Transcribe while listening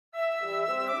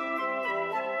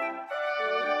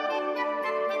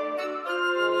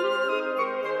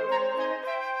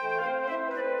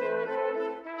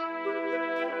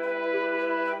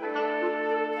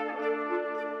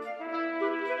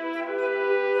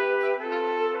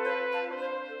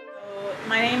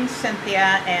My name's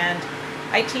Cynthia, and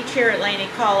I teach here at Laney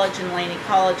College, and Laney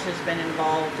College has been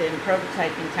involved in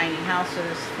prototyping tiny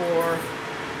houses for,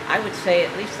 I would say,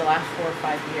 at least the last 4 or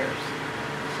 5 years.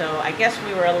 So I guess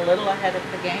we were a little ahead of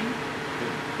the game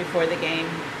before the game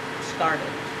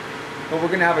started. Well, we're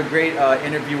going to have a great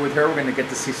interview with her. We're going to get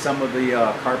to see some of the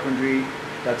carpentry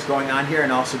that's going on here,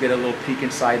 and also get a little peek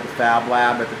inside the Fab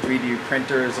Lab at the 3D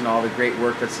printers and all the great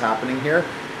work that's happening here.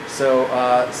 So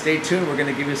stay tuned. We're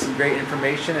going to give you some great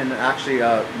information and actually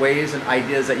ways and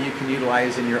ideas that you can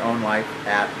utilize in your own life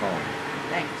at home.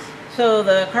 Thanks. So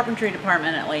the carpentry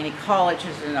department at Laney College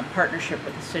is in a partnership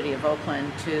with the City of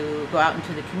Oakland to go out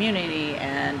into the community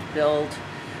and build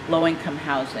low-income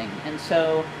housing. And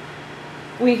so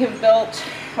we have built,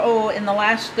 in the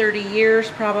last 30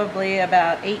 years, probably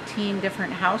about 18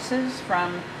 different houses,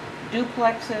 from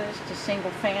duplexes to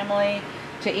single family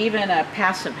to even a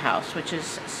passive house, which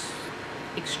is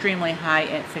extremely high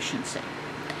efficiency.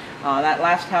 That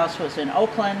last house was in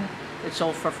Oakland. It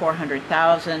sold for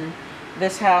 $400,000.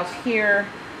 This house here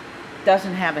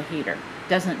doesn't have a heater,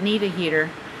 doesn't need a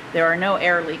heater. There are no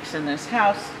air leaks in this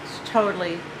house. It's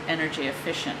totally energy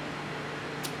efficient.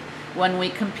 When we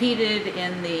competed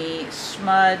in the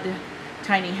SMUD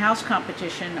tiny house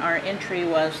competition, our entry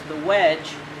was the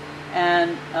Wedge.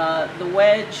 And the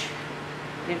Wedge,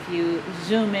 if you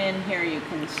zoom in here, you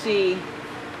can see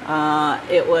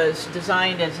it was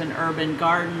designed as an urban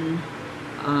garden,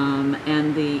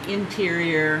 and the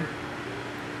interior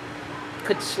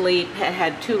could sleep,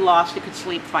 had 2 lofts, it could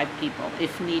sleep 5 people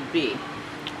if need be.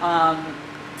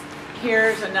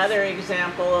 Here's another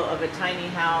example of a tiny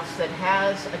house that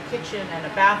has a kitchen and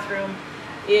a bathroom.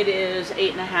 It is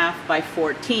 8.5 by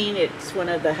 14. It's one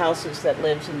of the houses that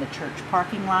lives in the church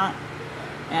parking lot.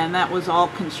 And that was all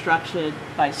constructed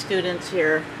by students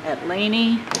here at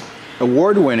Laney.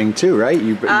 Award-winning too, right?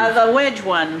 The Wedge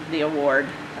won the award.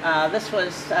 This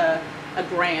was a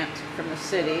grant from the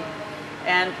city.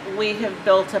 And we have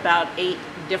built about 8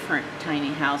 different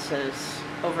tiny houses.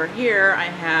 Over here I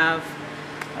have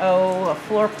a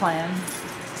floor plan,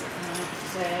 let's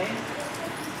say.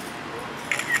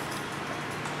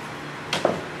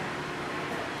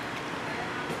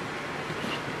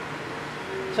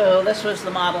 So this was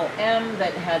the Model M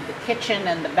that had the kitchen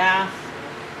and the bath.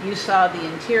 You saw the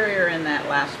interior in that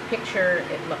last picture.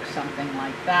 It looked something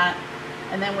like that.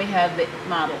 And then we had the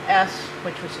Model S,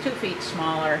 which was 2 feet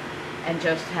smaller and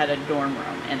just had a dorm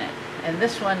room in it. And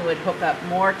this one would hook up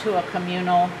more to a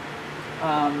communal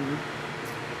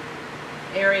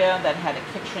area that had a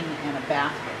kitchen and a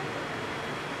bathroom.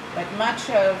 But much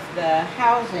of the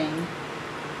housing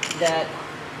that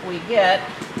we get,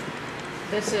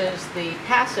 this is the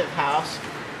passive house,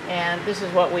 and this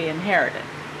is what we inherited.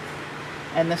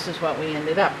 And this is what we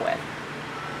ended up with.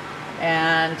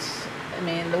 And I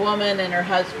mean, the woman and her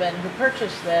husband who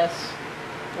purchased this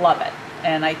love it.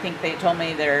 And I think they told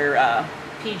me their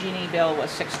PG&E bill was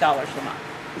 $6 a month.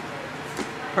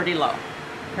 Pretty low,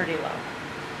 pretty low.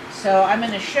 So I'm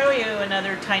going to show you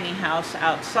another tiny house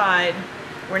outside.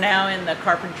 We're now in the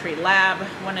carpentry lab.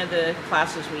 One of the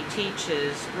classes we teach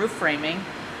is roof framing.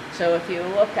 So if you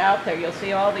look out there, you'll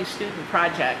see all these student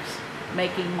projects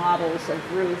making models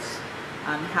of roofs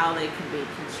on how they can be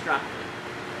constructed.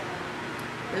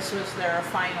 This was their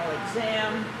final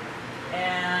exam,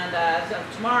 and as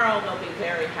of tomorrow, they'll be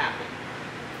very happy.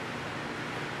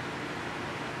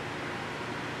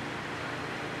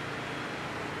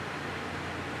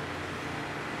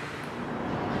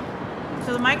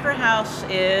 So the micro house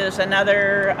is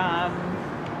another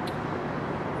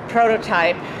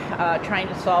prototype trying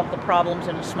to solve the problems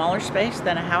in a smaller space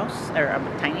than a house, or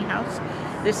a tiny house.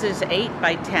 This is 8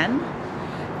 by 10,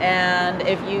 and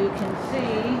if you can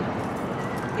see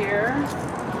here,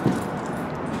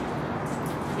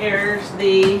 here's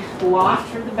the loft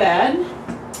for the bed.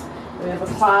 We have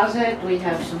a closet, we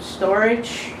have some storage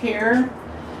here,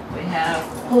 we have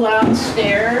pull-out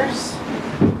stairs,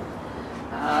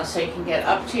 so you can get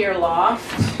up to your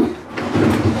loft.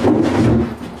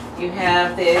 You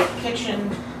have the kitchen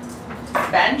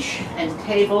bench and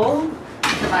table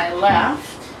to my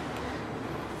left.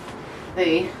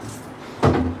 The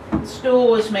stool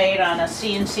was made on a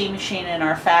CNC machine in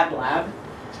our Fab Lab.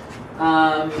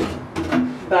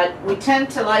 But we tend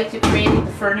to like to create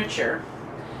the furniture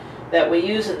that we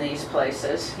use in these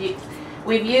places.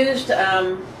 We've used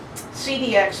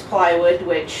CDX plywood,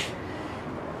 which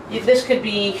this could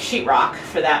be sheetrock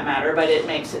for that matter, but it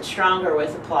makes it stronger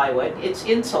with the plywood. It's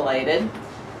insulated.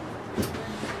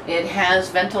 It has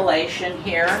ventilation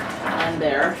here and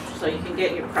there, so you can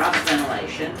get your cross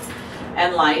ventilation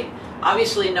and light.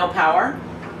 Obviously no power,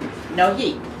 no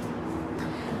heat.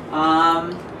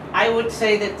 I would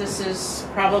say that this is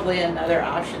probably another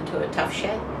option to a tough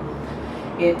shed.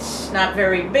 It's not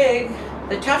very big.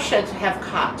 The tough sheds have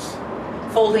cots,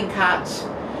 folding cots,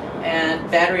 and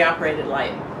battery operated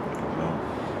lighting.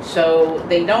 So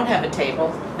they don't have a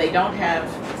table. They don't have,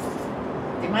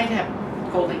 they might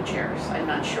have folding chairs. I'm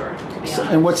not sure, to be honest.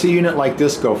 And what's a unit like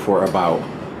this go for about?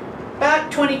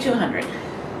 About $2,200.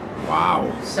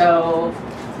 Wow. So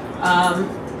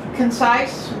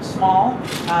concise, small,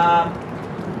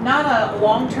 not a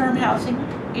long-term housing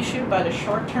issue, but a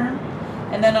short-term.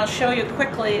 And then I'll show you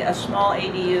quickly a small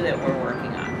ADU that we're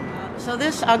working on. So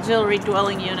this auxiliary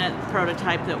dwelling unit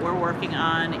prototype that we're working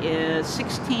on is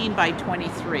 16 by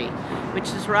 23, which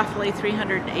is roughly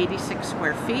 386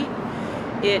 square feet.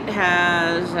 It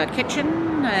has a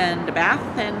kitchen and a bath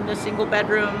and a single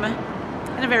bedroom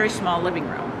and a very small living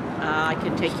room. I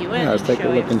can take you in. Yeah, let's and take a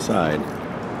show look you. inside.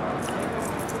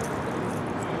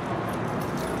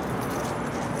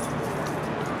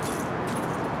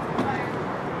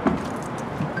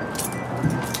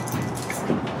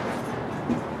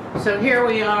 So here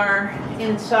we are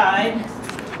inside.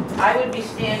 I would be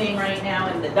standing right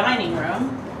now in the dining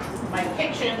room. My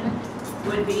kitchen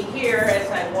would be here. As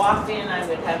I walked in, I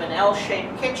would have an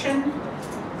L-shaped kitchen,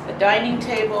 a dining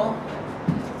table.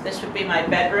 This would be my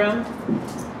bedroom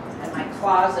and my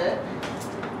closet.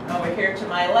 Over here to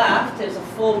my left is a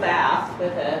full bath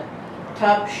with a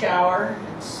tub, shower,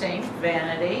 and sink,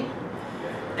 vanity.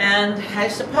 And I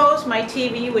suppose my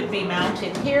TV would be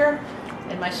mounted here,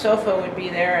 and my sofa would be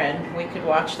there, and we could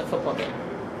watch the football game.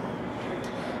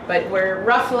 But we're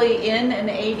roughly in an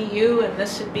ADU, and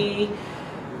this would be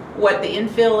what the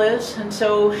infill is. And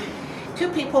so 2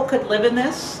 people could live in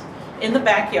this in the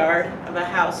backyard of a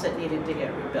house that needed to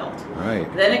get rebuilt.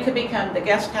 Right. Then it could become the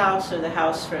guest house or the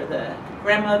house for the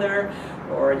grandmother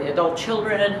or the adult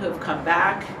children who've come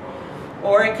back.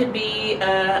 Or it could be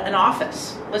an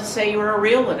office. Let's say you're a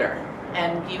realtor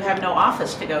and you have no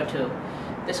office to go to.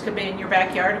 This could be in your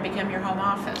backyard and become your home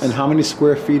office. And how many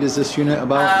square feet is this unit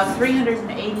about?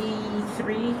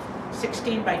 383,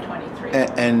 16 by 23.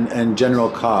 And general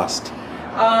cost?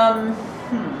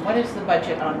 What is the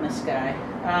budget on this guy?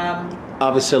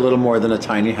 Obviously a little more than a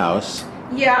tiny house.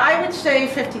 Yeah, I would say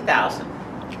 50,000.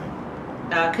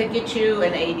 Could get you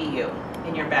an ADU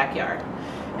in your backyard.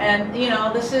 And you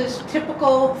know, this is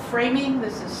typical framing.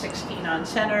 This is 16 on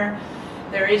center.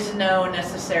 There is no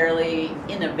necessarily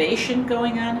innovation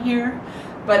going on here,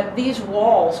 but these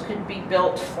walls could be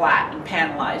built flat and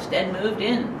panelized and moved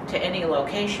in to any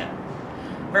location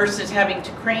versus having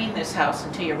to crane this house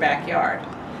into your backyard.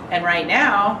 And right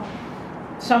now,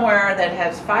 somewhere that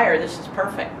has fire, this is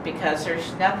perfect because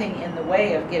there's nothing in the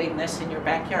way of getting this in your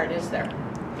backyard, is there?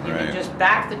 You can just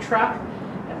back the truck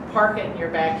and park it in your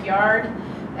backyard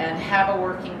and have a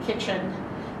working kitchen.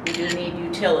 You do need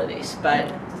utilities, but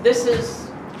this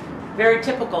is very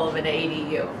typical of an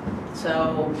ADU.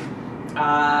 So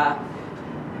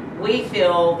we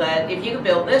feel that if you can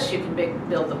build this, you can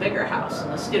build a bigger house.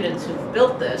 And the students who've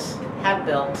built this have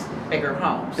built bigger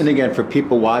homes. And again, for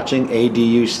people watching,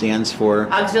 ADU stands for?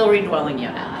 Auxiliary dwelling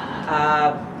unit.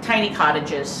 Tiny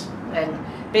cottages. And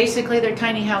basically they're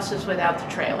tiny houses without the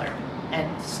trailer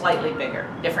and slightly bigger,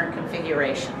 different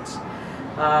configurations.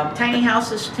 Tiny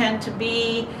houses tend to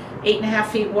be 8.5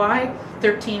 feet wide,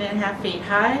 13.5 feet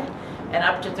high, and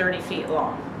up to 30 feet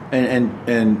long.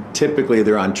 And typically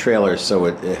they're on trailers, so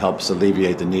it helps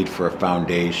alleviate the need for a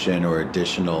foundation or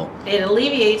additional. It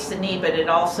alleviates the need, but it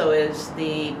also is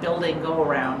the building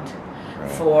go-around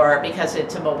because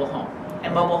it's a mobile home.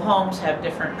 And mobile homes have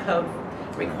different code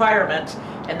requirements,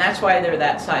 and that's why they're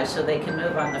that size, so they can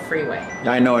move on the freeway.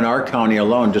 I know in our county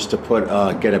alone, just to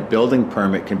get a building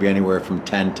permit can be anywhere from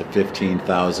 $10,000 to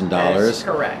 $15,000. That is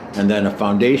correct. And then a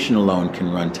foundation alone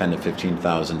can run $10,000 to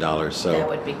 $15,000. So that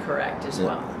would be correct as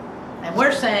well. And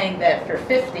we're saying that for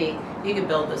 50, you can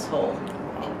build this whole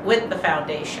with the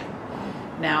foundation.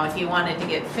 Now, if you wanted to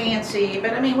get fancy,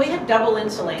 but I mean, we have double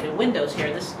insulated windows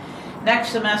here. This next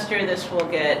semester, this will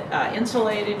get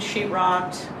insulated,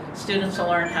 sheetrocked. Students will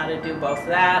learn how to do both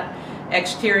that,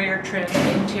 exterior trim,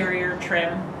 interior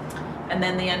trim, and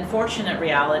then the unfortunate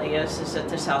reality is that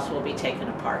this house will be taken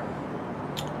apart,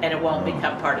 and it won't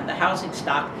become part of the housing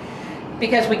stock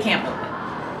because we can't move it.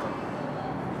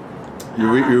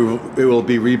 It will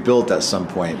be rebuilt at some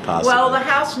point, possibly. Well, the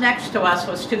house next to us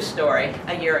was 2-story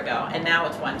a year ago, and now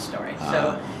it's 1-story.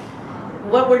 So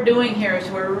what we're doing here is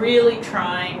we're really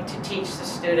trying to teach the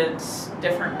students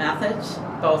different methods,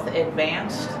 both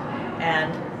advanced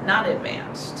and not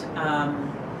advanced.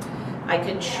 I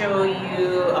can show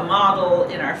you a model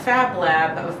in our fab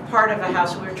lab of part of a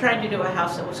house. We were trying to do a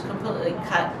house that was completely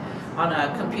cut on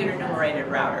a computer numerated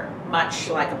router, much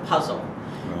like a puzzle.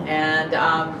 Oh. And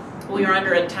we were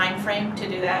under a time frame to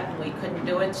do that, and we couldn't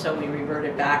do it, so we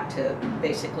reverted back to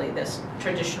basically this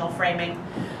traditional framing.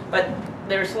 But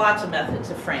there's lots of methods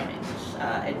of framing.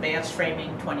 Advanced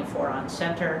framing, 24 on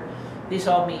center. These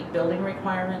all meet building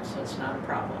requirements, so it's not a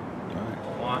problem.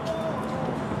 All right.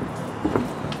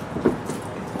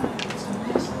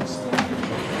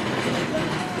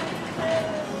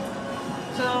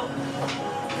 So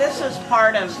this is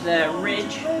part of the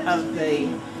ridge of the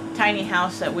tiny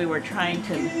house that we were trying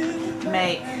to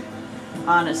make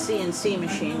on a CNC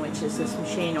machine, which is this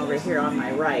machine over here on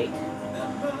my right.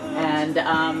 And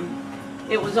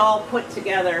it was all put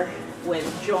together with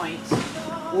joints,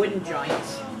 wooden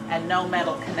joints, and no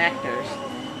metal connectors,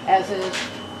 as is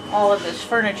all of this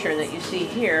furniture that you see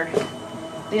here.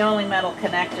 The only metal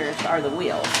connectors are the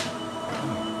wheels.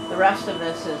 The rest of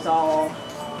this is all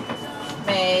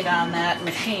made on that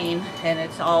machine, and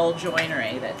it's all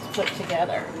joinery that's put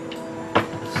together.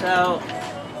 So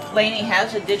Lainey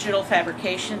has a digital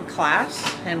fabrication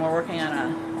class, and we're working on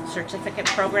a certificate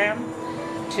program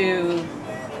to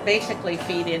basically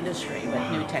feed industry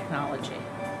with new technology.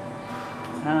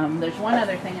 There's one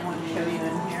other thing I want to show you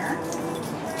in here.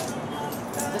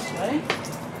 This way.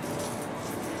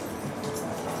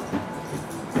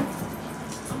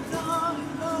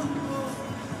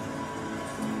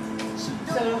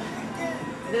 So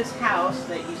this house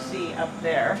that you see up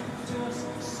there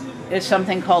is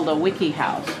something called a wiki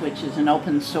house, which is an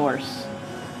open source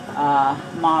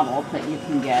model that you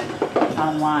can get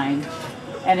online.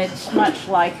 And it's much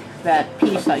like that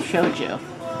piece I showed you,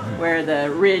 where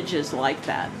the ridge is like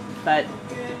that. But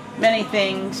many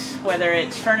things, whether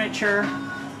it's furniture,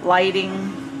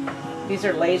 lighting, these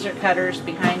are laser cutters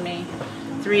behind me,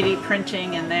 3D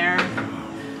printing in there.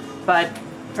 But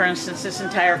for instance, this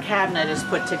entire cabinet is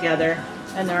put together,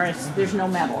 and there's no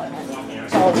metal in it.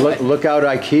 It's all wood. Look out,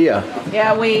 IKEA.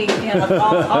 Yeah,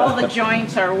 all the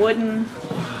joints are wooden.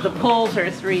 The pulls are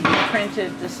 3D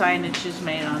printed. The signage is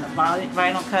made on a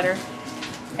vinyl cutter.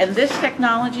 And this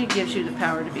technology gives you the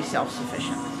power to be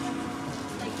self-sufficient.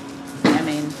 I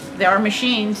mean, there are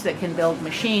machines that can build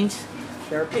machines.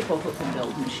 There are people who can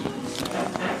build machines.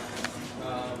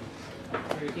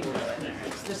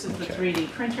 This is the 3D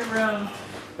printer room,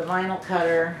 the vinyl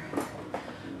cutter.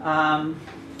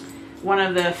 One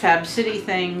of the Fab City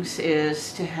things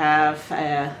is to have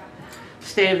a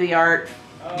state-of-the-art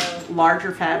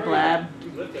larger fab lab,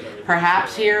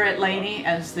 perhaps here at Laney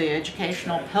as the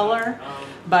educational pillar,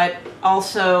 but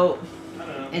also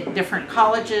at different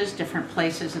colleges, different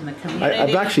places in the community.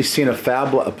 I've actually seen a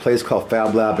place called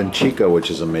Fab Lab in Chico,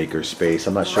 which is a maker space.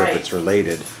 I'm not sure if it's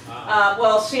related.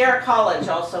 Well, Sierra College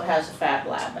also has a fab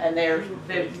lab, and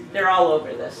they're all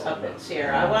over this up at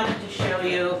Sierra. I wanted to show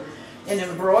you in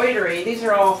embroidery. These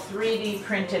are all 3D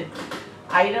printed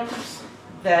items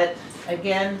that,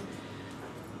 again,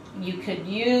 you could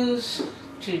use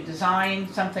to design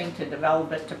something, to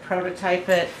develop it, to prototype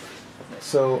it.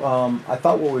 So I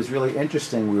thought what was really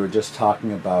interesting, we were just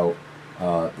talking about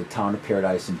the town of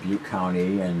Paradise in Butte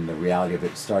County and the reality of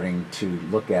it starting to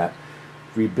look at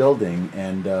rebuilding.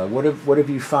 And what have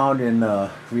you found in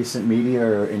recent media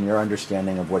or in your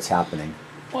understanding of what's happening?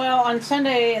 Well, on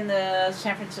Sunday in the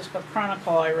San Francisco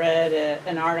Chronicle, I read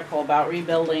an article about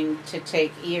rebuilding to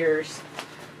take years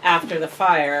after the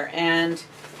fire, and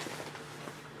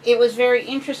it was very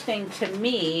interesting to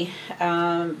me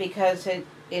because it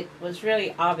was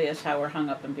really obvious how we're hung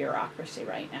up in bureaucracy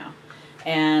right now.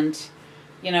 And,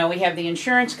 you know, we have the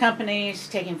insurance companies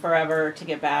taking forever to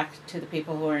get back to the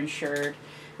people who are insured.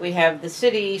 We have the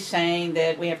city saying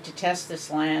that we have to test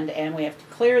this land and we have to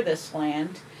clear this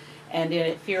land. And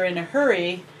if you're in a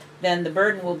hurry, then the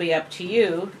burden will be up to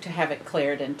you to have it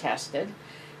cleared and tested.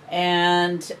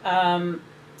 And,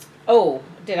 oh,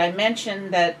 did I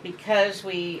mention that because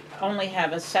we only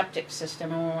have a septic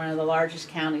system and we're one of the largest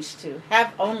counties to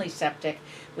have only septic,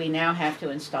 we now have to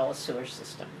install a sewer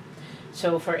system.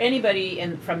 So for anybody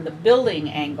from the building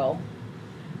angle,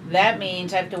 that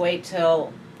means I have to wait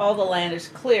till all the land is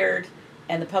cleared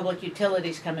and the public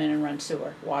utilities come in and run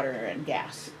sewer, water, and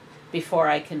gas before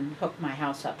I can hook my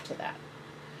house up to that.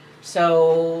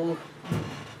 So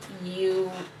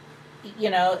you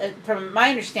know, from my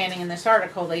understanding in this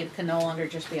article, they can no longer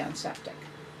just be on septic.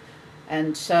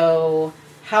 And so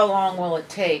how long will it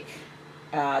take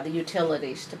the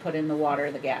utilities to put in the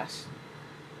water, the gas,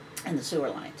 and the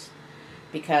sewer lines?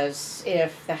 Because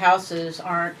if the houses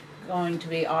aren't going to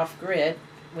be off-grid,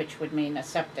 which would mean a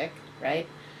septic, right,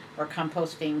 or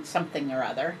composting something or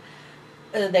other,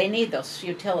 they need those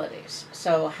utilities.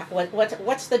 So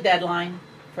what's the deadline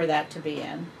for that to be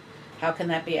in? How can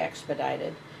that be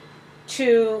expedited?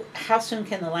 2, how soon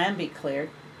can the land be cleared?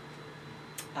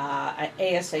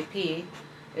 ASAP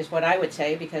is what I would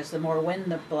say, because the more wind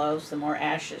that blows, the more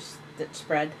ashes that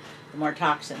spread, the more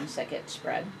toxins that get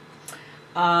spread.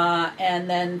 And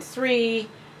then 3,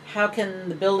 how can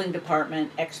the building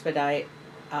department expedite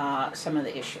some of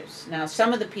the issues? Now,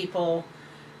 some of the people,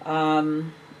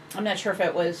 I'm not sure if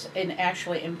it was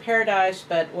actually in Paradise,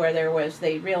 but where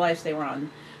they realized they were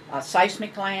on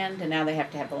seismic land, and now they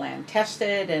have to have the land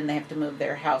tested, and they have to move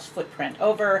their house footprint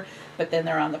over, but then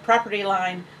they're on the property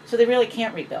line, so they really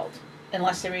can't rebuild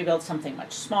unless they rebuild something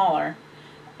much smaller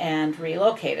and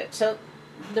relocate it. So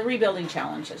the rebuilding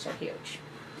challenges are huge.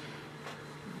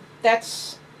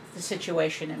 That's the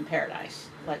situation in Paradise,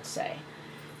 let's say.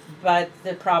 But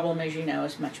the problem, as you know,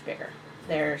 is much bigger.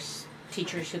 There's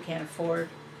teachers who can't afford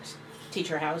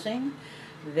teacher housing.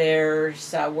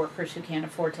 There's workers who can't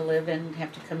afford to live and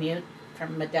have to commute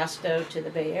from Modesto to the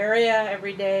Bay Area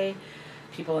every day.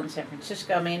 People in San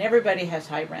Francisco. I mean, everybody has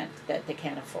high rent that they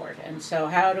can't afford. And so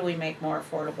how do we make more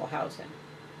affordable housing?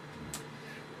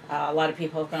 A lot of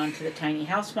people have gone to the tiny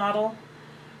house model.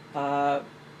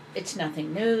 It's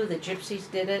nothing new. The gypsies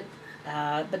did it.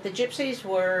 But the gypsies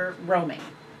were roaming,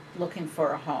 looking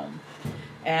for a home.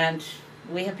 And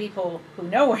we have people who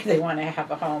know where they want to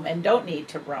have a home and don't need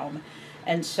to roam.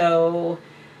 And so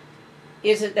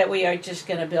is it that we are just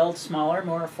going to build smaller,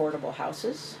 more affordable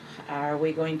houses? Are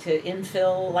we going to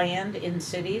infill land in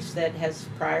cities that has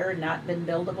prior not been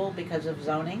buildable because of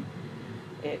zoning?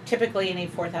 Typically you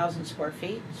need 4,000 square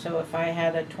feet, so if I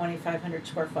had a 2,500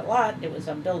 square foot lot, it was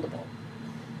unbuildable.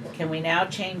 Can we now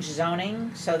change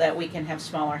zoning so that we can have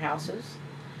smaller houses?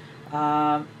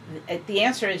 The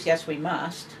answer is yes, we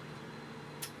must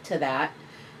to that.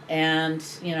 And,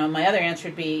 you know, my other answer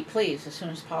would be, please, as soon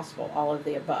as possible, all of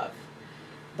the above.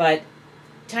 But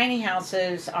tiny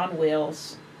houses on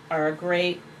wheels are a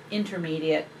great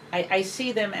intermediate. I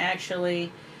see them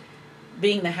actually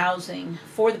being the housing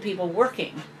for the people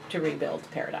working to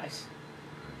rebuild Paradise.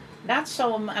 Not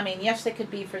so, I mean, yes, they could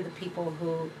be for the people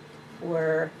who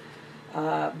were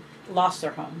lost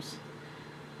their homes.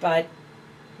 But,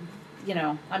 you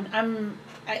know,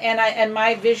 and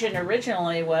my vision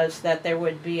originally was that there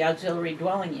would be auxiliary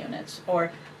dwelling units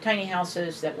or tiny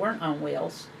houses that weren't on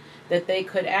wheels that they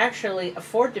could actually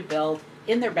afford to build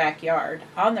in their backyard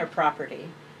on their property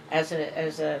as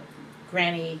a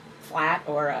granny flat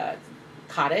or a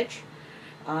cottage,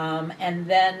 and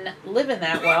then live in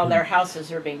that while their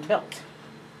houses are being built.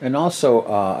 And also,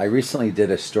 I recently did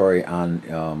a story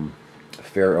on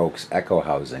Fair Oaks eco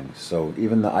housing. So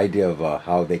even the idea of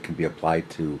how they can be applied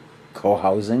to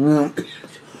co-housing,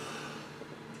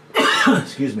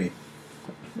 excuse me,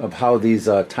 of how these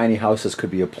tiny houses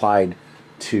could be applied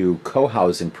to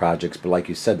co-housing projects. But like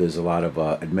you said, there's a lot of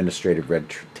administrative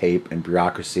red tape and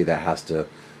bureaucracy that has to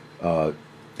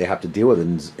they have to deal with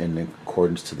in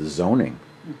accordance to the zoning.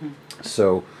 Mm-hmm.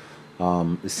 So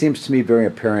it seems to me very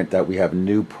apparent that we have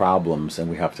new problems and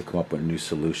we have to come up with new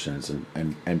solutions,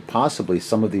 and possibly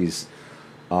some of these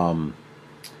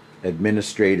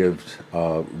administrative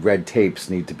red tapes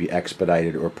need to be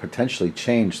expedited or potentially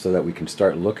changed so that we can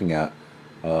start looking at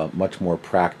much more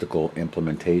practical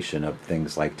implementation of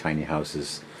things like tiny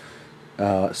houses.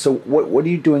 So what are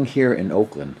you doing here in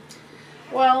Oakland?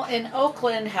 Well, in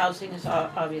Oakland, housing is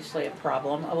obviously a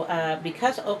problem.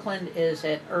 Because Oakland is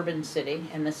an urban city,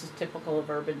 and this is typical of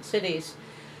urban cities,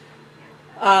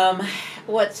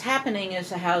 what's happening is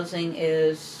the housing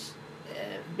is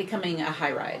becoming a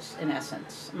high-rise, in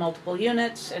essence. Multiple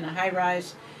units in a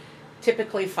high-rise,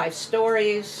 typically 5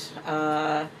 stories.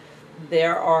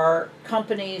 There are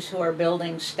companies who are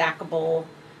building stackable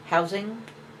housing,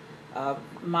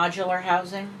 modular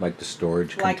housing. Like the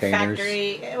storage like containers?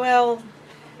 Factory, well,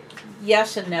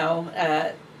 yes and no.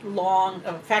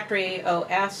 Factory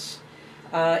OS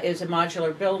is a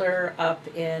modular builder up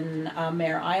in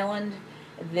Mare Island.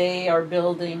 They are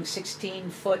building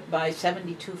 16-foot by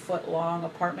 72-foot long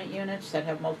apartment units that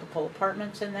have multiple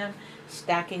apartments in them,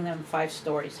 stacking them 5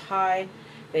 stories high.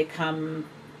 They come,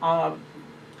 I'm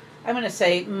going to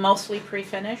say, mostly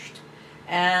pre-finished,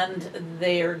 and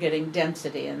they are getting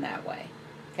density in that way.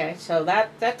 Okay, so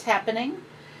that's happening.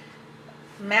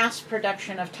 Mass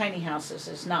production of tiny houses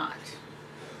is not.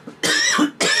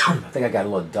 I think I got a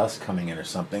little dust coming in or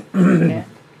something. Okay.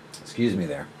 Excuse me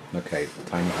there. Okay,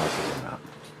 tiny houses are not.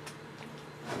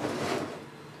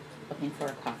 Looking for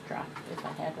a cough drop if I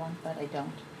had one, but I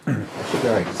don't. I should be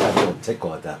alright, just had a little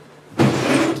tickle at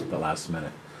the last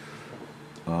minute.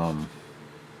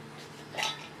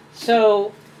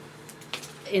 So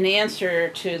in answer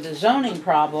to the zoning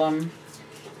problem,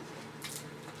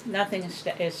 nothing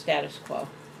is status quo.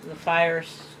 The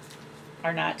fires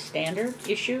are not standard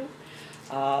issue.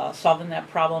 Solving that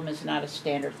problem is not a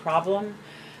standard problem,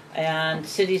 and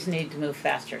cities need to move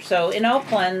faster. So in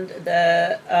Oakland,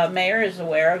 the mayor is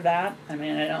aware of that. I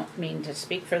mean, I don't mean to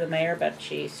speak for the mayor, but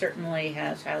she certainly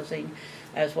has housing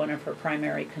as one of her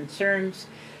primary concerns.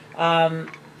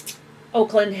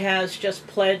 Oakland has just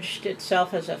pledged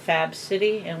itself as a fab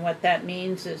city, and what that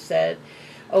means is that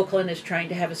Oakland is trying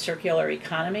to have a circular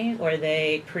economy where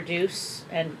they produce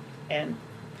and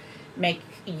make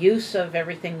use of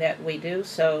everything that we do.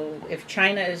 So if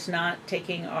China is not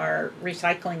taking our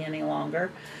recycling any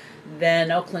longer,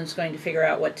 then Oakland's going to figure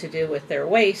out what to do with their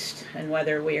waste, and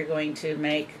whether we are going to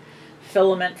make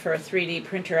filament for a 3D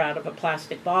printer out of a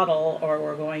plastic bottle, or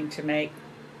we're going to make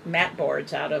mat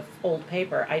boards out of old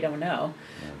paper, I don't know.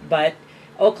 But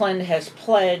Oakland has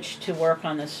pledged to work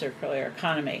on the circular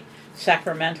economy.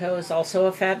 Sacramento is also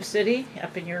a fab city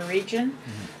up in your region,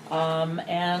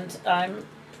 and I'm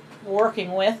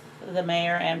working with the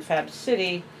mayor and Fab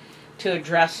City to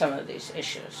address some of these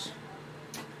issues.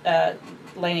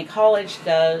 Laney College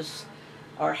does,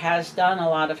 or has done, a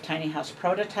lot of tiny house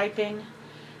prototyping.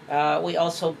 We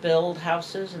also build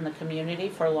houses in the community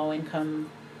for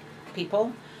low-income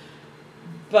people.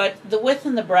 But the width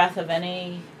and the breadth of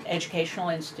any educational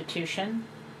institution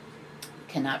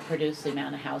cannot produce the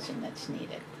amount of housing that's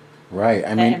needed. Right.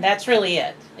 I mean, and that's really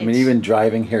it. I mean, even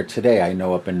driving here today, I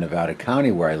know up in Nevada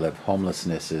County where I live,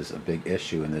 homelessness is a big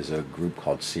issue, and there's a group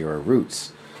called Sierra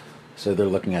Roots. So they're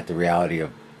looking at the reality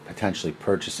of potentially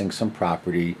purchasing some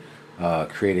property,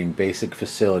 creating basic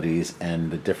facilities,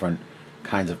 and the different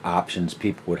kinds of options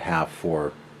people would have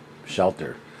for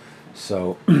shelter.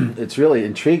 So it's really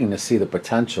intriguing to see the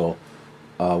potential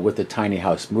with the tiny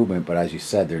house movement, but as you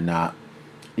said, they're not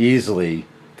easily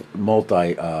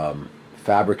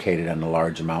fabricated in a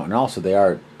large amount, and also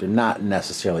they're not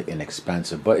necessarily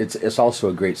inexpensive, but it's also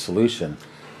a great solution.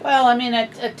 Well, I mean,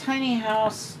 a tiny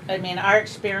house, I mean, our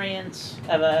experience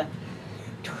of a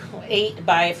 8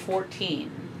 by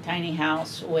 14 tiny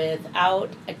house without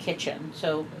a kitchen,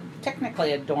 so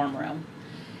technically a dorm room,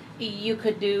 you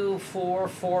could do for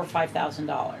 $4,000 or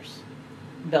 $5,000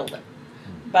 build it.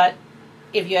 But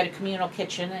if you had a communal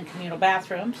kitchen and communal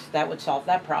bathrooms, that would solve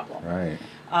that problem. Right.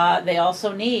 They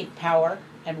also need power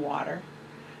and water.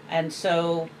 And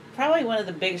so probably one of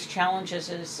the biggest challenges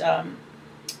is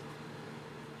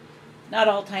not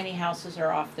all tiny houses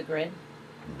are off the grid.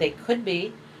 They could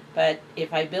be, but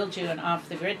if I build you an off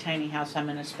the grid tiny house, I'm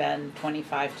going to spend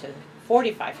 $25,000 to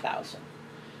 $45,000,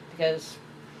 because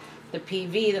the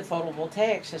PV, the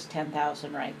photovoltaics, is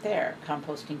 $10,000 right there.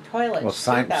 Composting toilets. Well,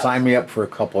 sign me up for a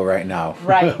couple right now.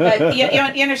 Right, but you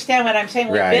understand what I'm saying.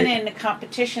 We've Right. been in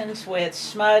competitions with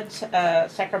SMUD,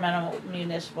 Sacramento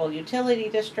Municipal Utility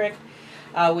District.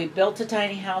 We built a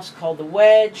tiny house called the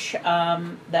Wedge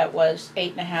that was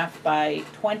 8.5 by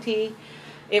 20.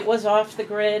 It was off the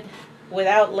grid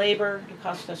without labor. It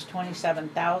cost us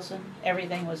 $27,000.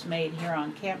 Everything was made here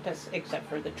on campus except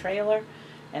for the trailer,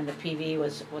 and the PV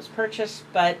was purchased.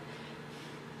 But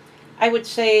I would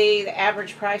say the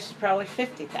average price is probably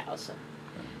 $50,000.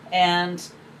 And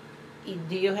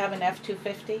do you have an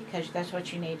F-250? Because that's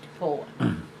what you need to pull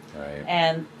one. Right.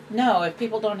 And no, if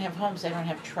people don't have homes, they don't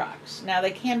have trucks. Now,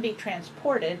 they can be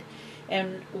transported,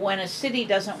 and when a city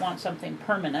doesn't want something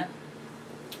permanent,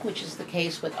 which is the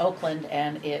case with Oakland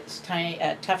and its tiny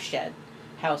tough shed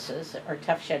houses or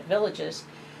tough shed villages.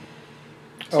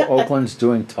 So, Oakland's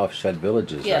doing tough shed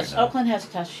villages. Yes, right now. Oakland has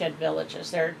tough shed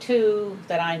villages. There are 2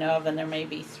 that I know of, and there may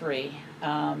be 3.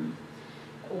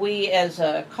 We, as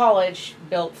a college,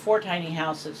 built 4 tiny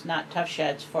houses, not tough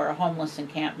sheds, for a homeless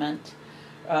encampment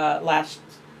last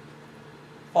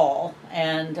fall,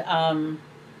 and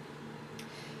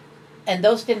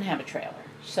those didn't have a trailer.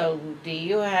 So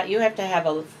you have to have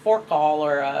a forkall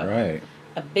or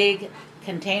a big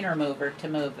container mover to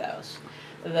move those.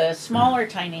 The smaller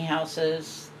tiny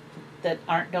houses that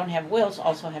don't have wheels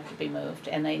also have to be moved,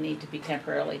 and they need to be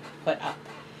temporarily put up.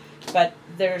 But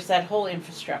there's that whole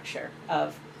infrastructure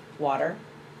of water,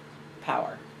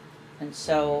 power, and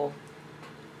so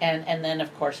and then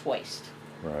of course waste,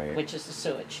 right, which is the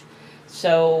sewage.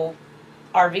 So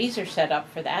RVs are set up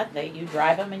for that. You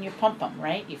drive them and you pump them,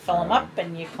 right? You fill them up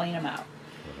and you clean them out.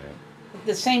 Right.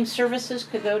 The same services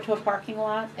could go to a parking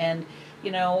lot, and you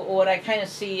know what I kind of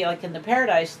see, like in the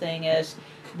Paradise thing, is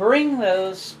bring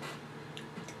those,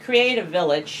 create a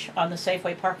village on the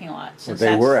Safeway parking lot. Well,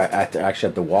 they were actually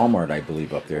at the Walmart, I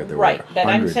believe, up there. There right, were but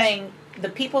hundreds. I'm saying the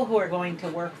people who are going to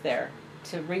work there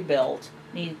to rebuild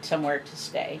need somewhere to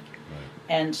stay. Right.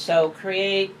 And so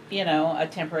create, you know, a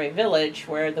temporary village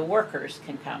where the workers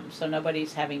can come, so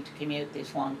nobody's having to commute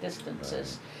these long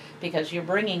distances. Because you're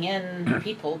bringing in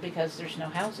people because there's no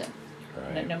housing.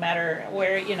 Right. No matter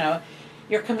where, you know,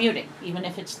 you're commuting, even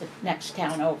if it's the next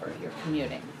town over, you're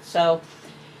commuting. So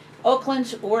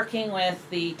Oakland's working with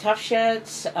the Tough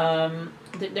Sheds.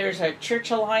 There's a church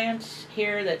alliance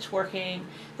here that's working.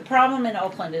 The problem in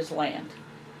Oakland is land.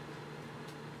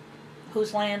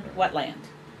 Whose land? What land?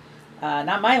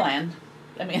 Not my land.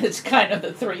 I mean, it's kind of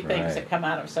the three things that come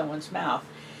out of someone's mouth.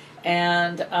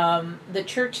 And the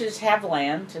churches have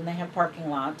land and they have parking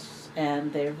lots,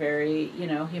 and they're very, you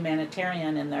know,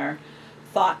 humanitarian in their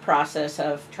thought process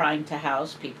of trying to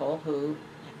house people who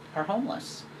are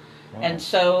homeless. Wow. And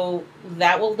so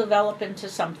that will develop into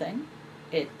something.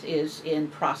 It is in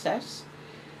process.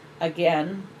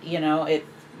 Again, you know,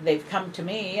 they've come to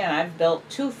me and I've built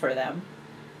 2 for them,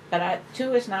 but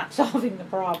 2 is not solving the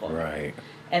problem. Right.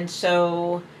 And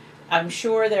so I'm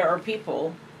sure there are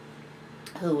people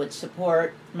who would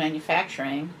support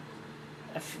manufacturing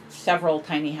several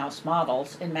tiny house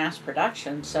models in mass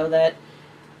production, so that,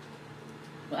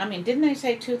 I mean, didn't they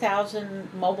say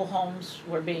 2,000 mobile homes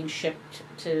were being shipped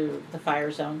to the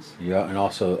fire zones? Yeah, and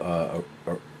also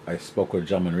I spoke with a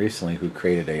gentleman recently who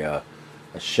created a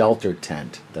shelter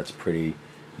tent that's pretty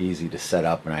easy to set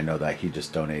up, and I know that he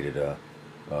just donated a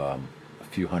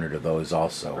few hundred of those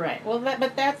also. Right. Well,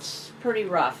 but that's pretty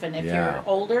rough. And if you're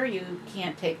older, you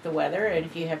can't take the weather, and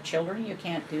if you have children, you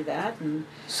can't do that. And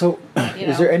so,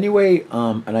 is there any way?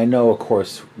 And I know, of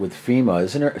course, with FEMA,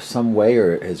 isn't there some way,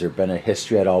 or has there been a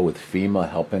history at all with FEMA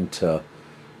helping to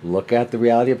look at the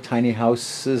reality of tiny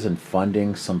houses and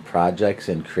funding some projects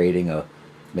and creating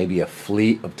maybe a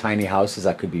fleet of tiny houses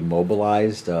that could be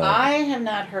mobilized? I have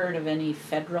not heard of any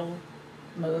federal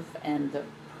move, and the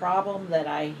problem that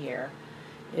I hear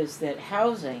is that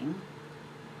housing,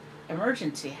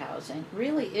 emergency housing,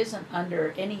 really isn't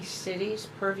under any city's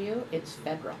purview. It's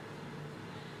federal.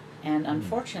 And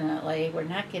unfortunately, we're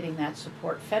not getting that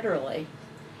support federally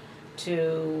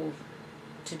to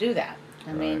do that.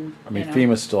 I mean, you know,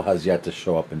 FEMA still has yet to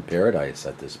show up in Paradise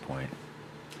at this point.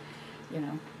 You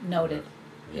know, noted.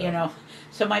 Yeah. You know,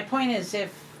 so my point is,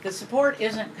 if the support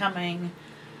isn't coming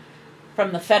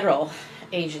from the federal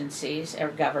agencies or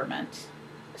government,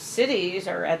 cities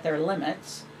are at their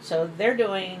limits, so they're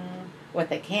doing what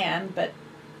they can, but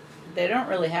they don't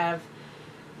really have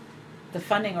the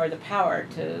funding or the power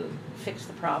to fix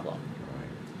the problem.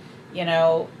 You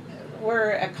know,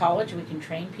 we're a college, we can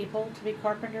train people to be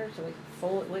carpenters,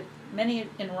 with many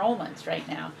enrollments right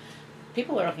now.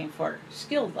 People are looking for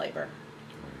skilled labor,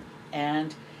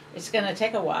 and it's going to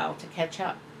take a while to catch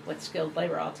up with skilled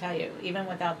labor, I'll tell you. Even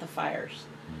without the fires,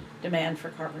 demand for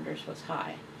carpenters was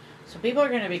high. So people are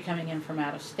going to be coming in from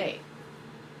out of state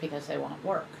because they want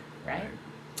work, right?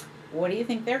 What do you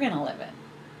think they're going to live in?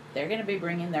 They're going to be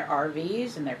bringing their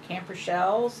RVs and their camper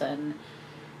shells, and,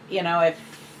 you know, if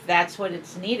that's what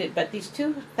it's needed. But these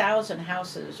 2,000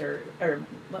 houses, or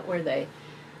what were they?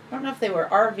 I don't know if they were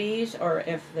RVs or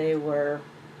if they were,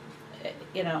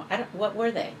 you know, what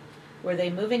were they? Were they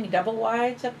moving double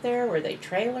wides up there? Were they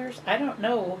trailers? I don't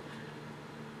know.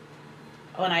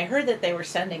 When I heard that they were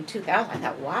sending 2,000, I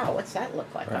thought, wow, what's that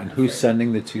look like? And who's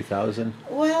sending the 2,000?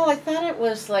 Well, I thought it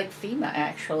was like FEMA,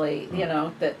 actually, you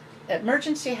know, that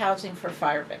emergency housing for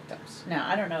fire victims. Now,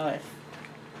 I don't know if,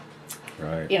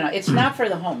 you know, it's not for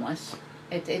the homeless.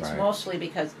 It's mostly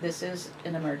because this is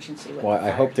an emergency. With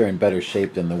I hope they're in better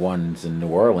shape than the ones in New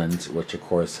Orleans, which of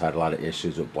course had a lot of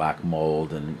issues with black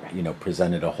mold and, you know,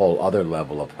 presented a whole other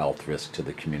level of health risk to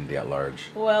the community at large.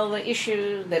 Well, the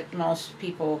issue that most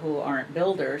people who aren't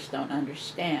builders don't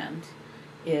understand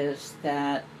is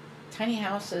that tiny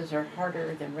houses are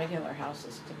harder than regular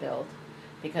houses to build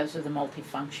because of the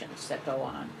multifunctions that go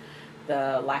on.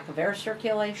 The lack of air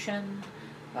circulation,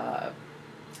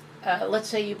 let's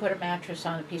say you put a mattress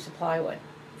on a piece of plywood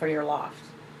for your loft.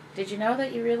 Did you know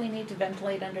that you really need to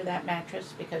ventilate under that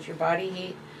mattress because your body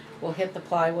heat will hit the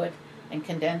plywood and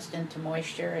condense into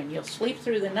moisture, and you'll sleep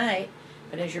through the night,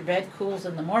 but as your bed cools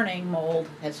in the morning, mold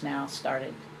has now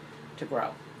started to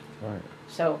grow. Right.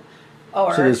 So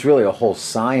there's really a whole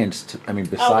science to, I mean,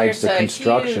 besides the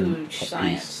construction huge piece.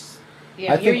 Science.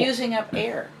 Yeah, you're using up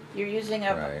air. You're using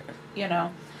up, you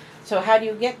know. So how do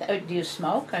you get that? Do you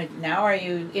smoke? Now are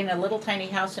you in a little tiny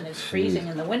house and it's freezing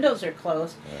and the windows are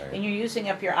closed and you're using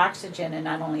up your oxygen, and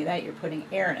not only that, you're putting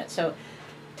air in it. So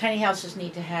tiny houses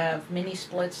need to have mini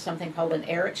splits, something called an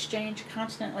air exchange,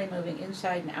 constantly moving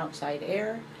inside and outside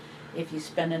air. If you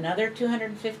spend another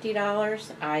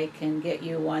 $250, I can get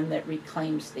you one that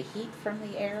reclaims the heat from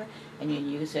the air and you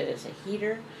use it as a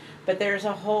heater. But there's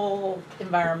a whole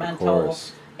environmental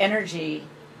course. energy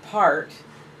part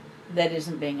that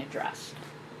isn't being addressed.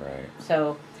 Right.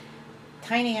 So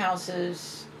tiny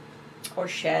houses or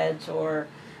sheds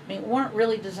weren't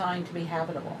really designed to be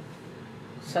habitable.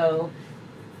 So,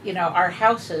 our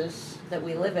houses that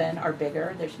we live in are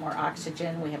bigger, there's more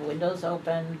oxygen, we have windows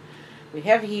open, we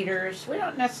have heaters, we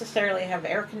don't necessarily have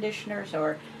air conditioners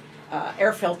or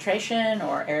air filtration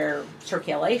or air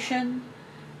circulation,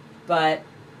 but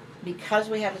because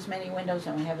we have as many windows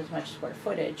and we have as much square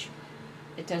footage,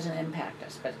 it doesn't impact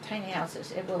us. But tiny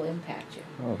houses, it will impact you.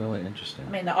 Oh, really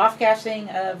interesting. The off-gassing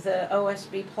of the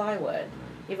OSB plywood,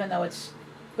 even though it's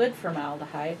good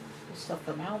formaldehyde, it's still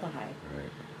formaldehyde. Right.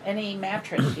 Any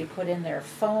mattress you put in there,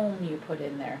 foam you put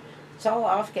in there, it's all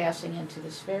off-gassing into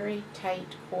this very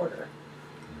tight quarter.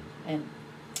 And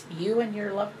you and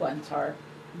your loved ones are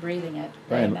breathing it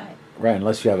day and night. Right,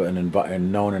 unless you have a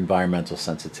known environmental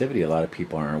sensitivity, a lot of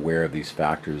people aren't aware of these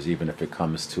factors, even if it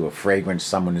comes to a fragrance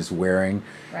someone is wearing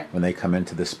when they come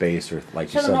into the space, or like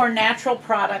you said. So the more natural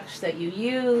products that you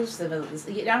use, I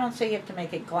don't say you have to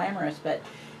make it glamorous, but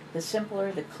the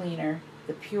simpler, the cleaner,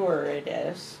 the purer it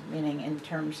is, meaning in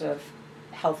terms of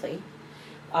healthy,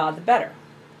 the better.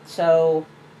 So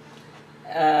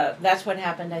that's what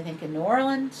happened, I think, in New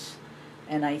Orleans.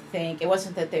 And I think it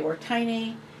wasn't that they were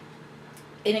tiny,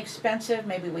 inexpensive.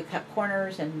 Maybe we cut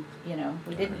corners and,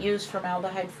 we didn't use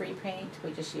formaldehyde-free paint.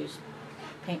 We just used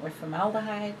paint with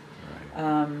formaldehyde.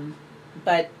 Right.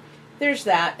 But there's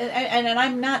that. And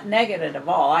I'm not negative at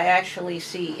all. I actually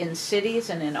see in cities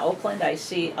and in Oakland, I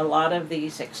see a lot of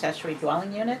these accessory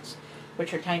dwelling units,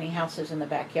 which are tiny houses in the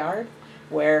backyard,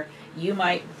 where you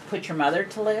might put your mother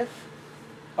to live.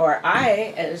 Or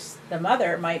I, as the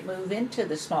mother, might move into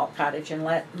the small cottage and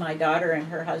let my daughter and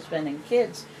her husband and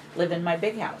kids live in my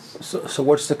big house. So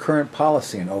what's the current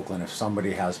policy in Oakland if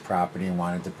somebody has property and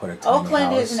wanted to put a tiny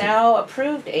Oakland house? is now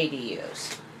approved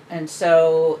ADUs. And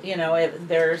so,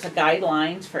 there's a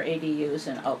guidelines for ADUs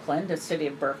in Oakland. The city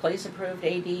of Berkeley's approved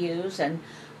ADUs, and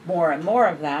more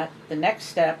of that. The next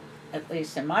step, at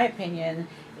least in my opinion,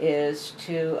 is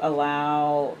to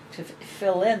allow to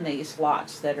fill in these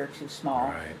lots that are too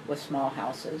small with small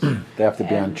houses. They have to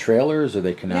be on trailers, or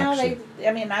they can actually.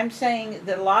 I'm saying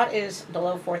the lot is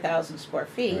below 4,000 square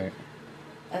feet.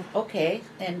 Right. Okay,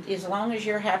 and as long as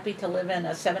you're happy to live in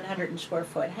a 700 square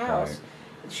foot house,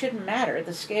 it shouldn't matter.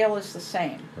 The scale is the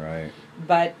same. Right.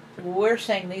 But we're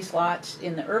saying these lots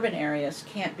in the urban areas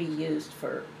can't be used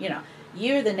for,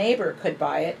 you, the neighbor, could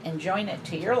buy it and join it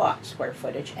to your lot square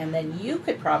footage, and then you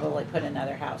could probably put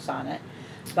another house on it.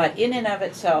 But in and of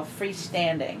itself,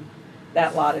 freestanding,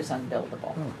 that lot is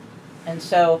unbuildable. Oh. And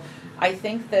so I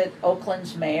think that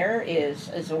Oakland's mayor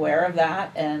is aware of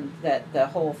that, and that the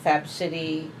whole Fab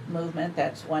City movement,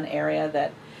 that's one area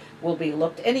that will be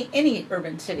looked. Any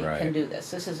urban city can do this.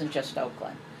 This isn't just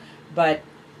Oakland. But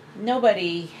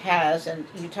nobody has, and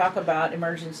you talk about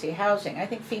emergency housing, I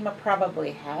think FEMA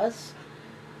probably has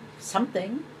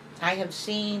something. I have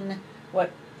seen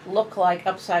what look like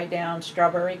upside down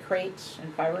strawberry crates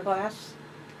in fiberglass,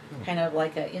 kind of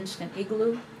like an instant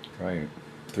igloo. Right.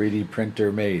 3D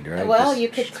printer made, right? Well, Just you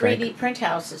could 3D print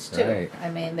houses too.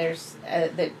 Right. There's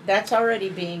that's already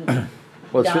being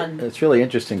Well, done. it's really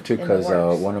interesting too, in the because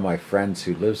works. one of my friends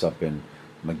who lives up in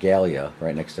Magalia,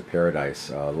 right next to Paradise,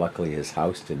 luckily his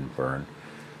house didn't burn.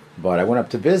 But I went up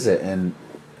to visit, and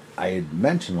I had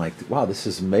mentioned, like, wow, this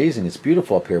is amazing. It's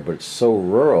beautiful up here, but it's so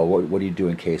rural. What do you do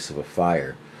in case of a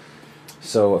fire?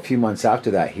 So a few months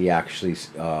after that, he actually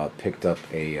picked up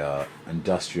a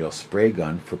industrial spray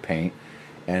gun for paint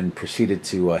and proceeded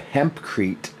to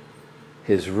hempcrete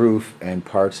his roof and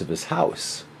parts of his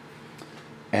house.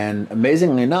 And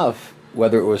amazingly enough,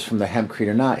 whether it was from the hempcrete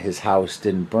or not, his house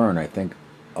didn't burn. I think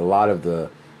a lot of the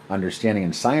understanding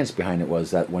and science behind it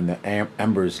was that when the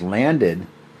embers landed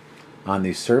on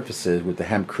these surfaces with the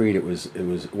hempcrete,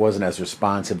 it wasn't as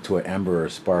responsive to an ember or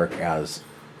spark as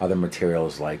other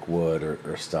materials like wood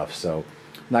or stuff. So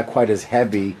not quite as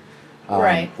heavy,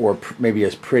 or maybe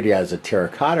as pretty as a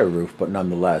terracotta roof, but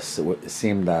nonetheless, it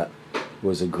seemed that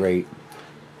was a great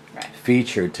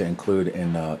feature to include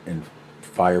in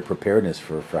fire preparedness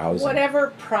for housing. Whatever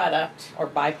product or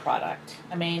byproduct.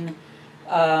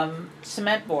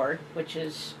 Cement board, which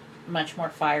is much more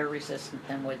fire resistant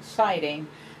than wood siding,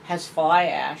 has fly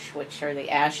ash, which are the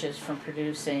ashes from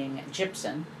producing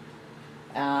gypsum,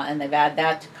 and they've added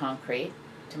that to concrete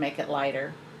to make it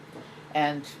lighter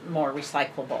and more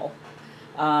recyclable.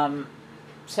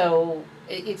 So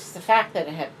it's the fact that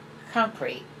it had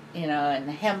concrete, and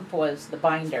the hemp was the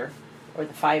binder or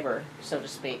the fiber, so to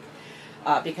speak,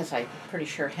 because I'm pretty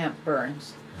sure hemp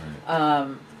burns.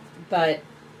 But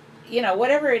you know,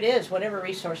 whatever it is, whatever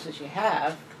resources you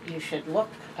have, you should look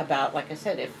about, like I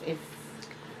said,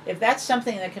 if that's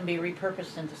something that can be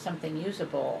repurposed into something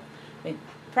usable. I mean,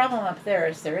 the problem up there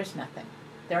is nothing.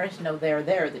 There is no there.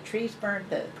 The tree's burnt,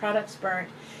 the product's burnt.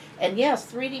 And yes,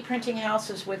 3D printing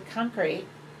houses with concrete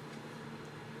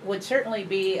would certainly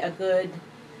be a good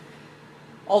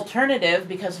alternative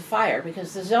because of fire,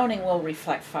 because the zoning will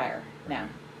reflect fire now.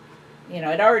 You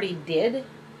know, it already did,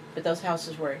 but those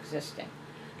houses were existing.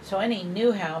 So any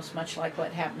new house, much like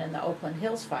what happened in the Oakland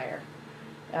Hills fire,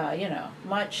 you know,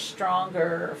 much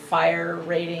stronger fire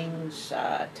ratings,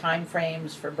 time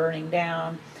frames for burning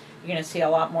down. You're going to see a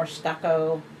lot more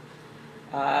stucco,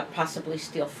 possibly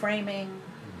steel framing.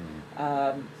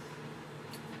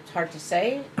 It's hard to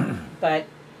say, but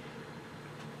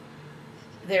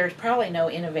there's probably no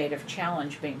innovative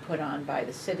challenge being put on by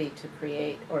the city to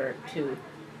create or to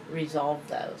resolve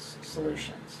those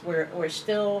solutions. We're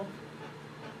still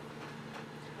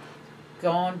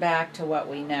going back to what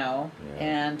we know,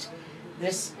 and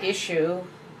this issue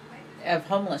of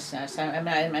homelessness,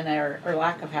 or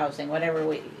lack of housing,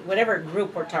 whatever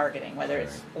group we're targeting, whether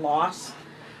it's loss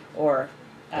or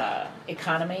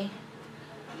economy,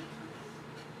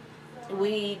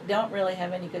 we don't really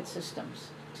have any good systems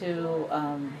to.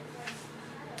 I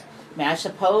mean, I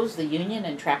suppose the union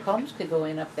and tract homes could go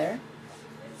in up there,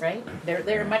 right?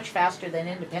 They're much faster than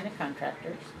independent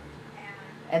contractors,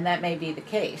 and that may be the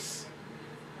case.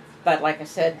 But like I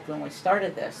said when we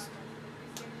started this,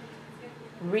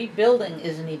 rebuilding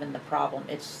isn't even the problem.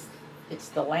 It's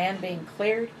the land being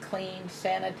cleared, cleaned,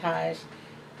 sanitized,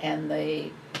 and the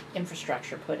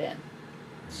infrastructure put in.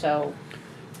 So,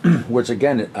 which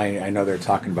again, I know they're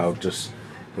talking about just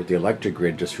with the electric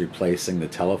grid, just replacing the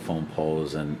telephone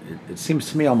poles, and it seems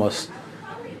to me almost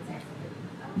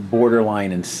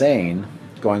borderline insane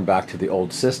going back to the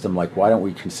old system. Like, why don't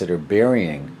we consider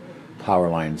burying power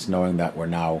lines, knowing that we're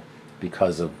now,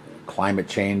 because of climate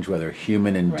change, whether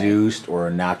human induced or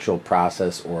a natural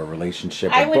process or a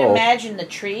relationship I of would both. imagine the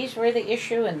trees were the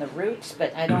issue and the roots,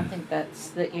 but I don't think that's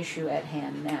the issue at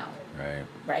hand now. Right.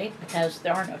 Right? Because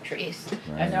there are no trees,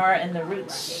 Right. and the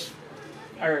roots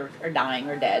are dying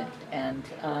or dead, and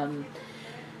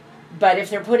but if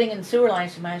they're putting in sewer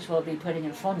lines, you might as well be putting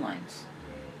in phone lines,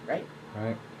 right?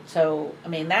 Right. So I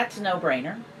mean, that's a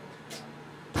no-brainer.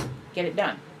 Get it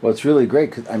done. Well, it's really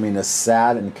great because, I mean, as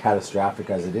sad and catastrophic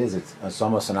as it is, it's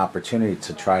almost an opportunity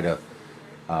to try to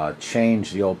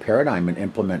change the old paradigm and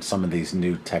implement some of these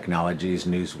new technologies,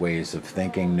 new ways of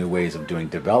thinking, new ways of doing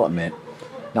development,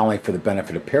 not only for the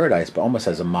benefit of Paradise, but almost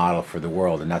as a model for the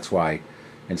world. And that's why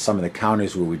in some of the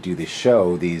counties where we do this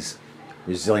show, these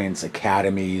resilience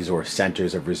academies or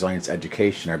centers of resilience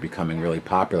education are becoming really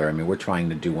popular. I mean, we're trying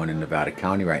to do one in Nevada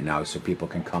County right now so people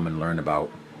can come and learn about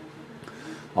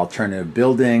alternative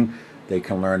building. They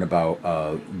can learn about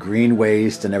green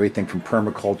waste and everything from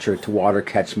permaculture to water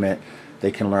catchment.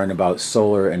 They can learn about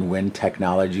solar and wind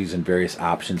technologies and various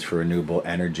options for renewable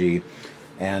energy.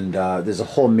 And there's a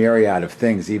whole myriad of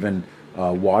things, even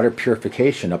water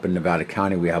purification. Up in Nevada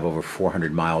County, we have over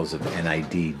 400 miles of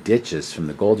NID ditches from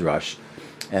the gold rush,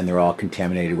 and they're all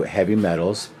contaminated with heavy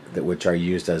metals, which are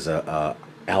used as a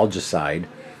algicide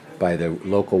by the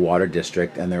local water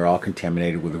district, and they're all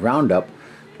contaminated with Roundup,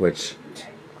 which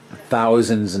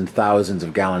thousands and thousands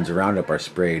of gallons of Roundup are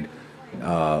sprayed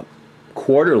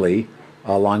quarterly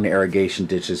along the irrigation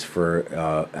ditches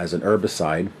for as an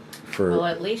herbicide. Well,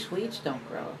 at least weeds don't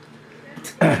grow.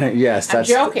 Yes, I'm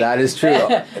joking. that is true.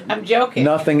 I'm joking.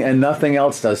 Nothing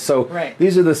else does. So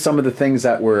these are some of the things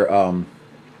that we're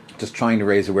just trying to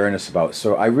raise awareness about.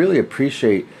 So I really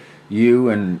appreciate you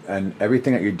and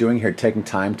everything that you're doing here, taking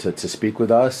time to speak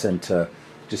with us and to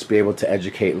just be able to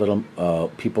educate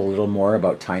people a little more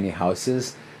about tiny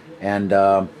houses. And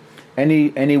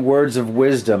any words of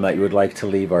wisdom that you would like to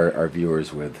leave our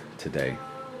viewers with today?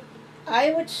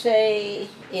 I would say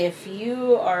if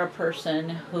you are a person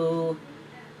who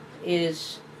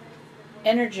is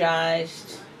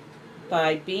energized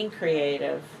by being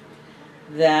creative,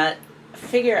 that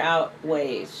figure out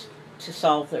ways to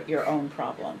solve your own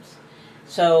problems.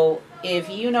 So if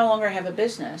you no longer have a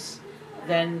business,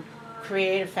 then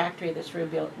create a factory that's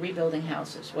rebuilding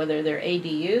houses, whether they're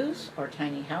ADUs or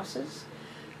tiny houses.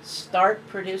 Start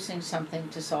producing something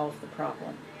to solve the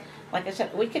problem. Like I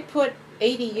said, we could put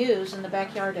ADUs in the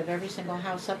backyard of every single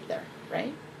house up there,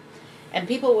 right? And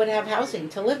people would have housing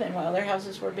to live in while their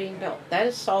houses were being built. That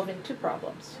is solving two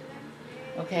problems,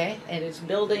 okay? And it's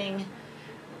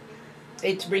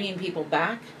bringing people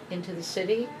back into the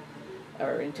city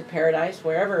or into Paradise,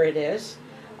 wherever it is.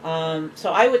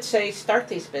 So I would say start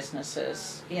these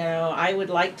businesses. You know, I would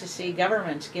like to see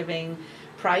governments giving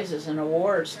prizes and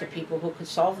awards to people who could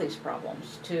solve these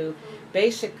problems. To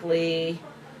basically,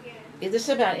 this is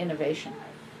about innovation.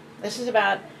 This is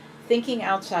about thinking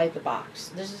outside the box.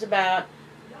 This is about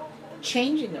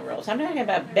changing the rules. I'm not talking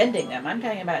about bending them. I'm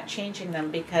talking about changing them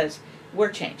because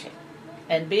we're changing.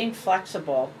 And being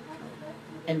flexible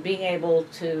and being able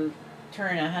to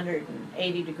turn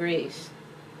 180 degrees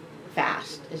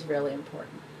fast is really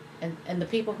important. And the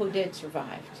people who did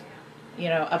survived, you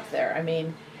know, up there. I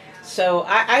mean, so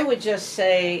I would just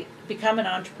say become an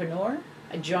entrepreneur,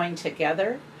 join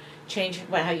together, change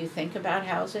how you think about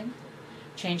housing,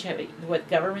 change what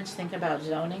governments think about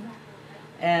zoning,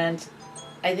 and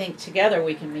I think together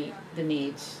we can meet the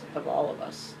needs of all of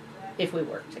us if we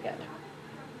work together.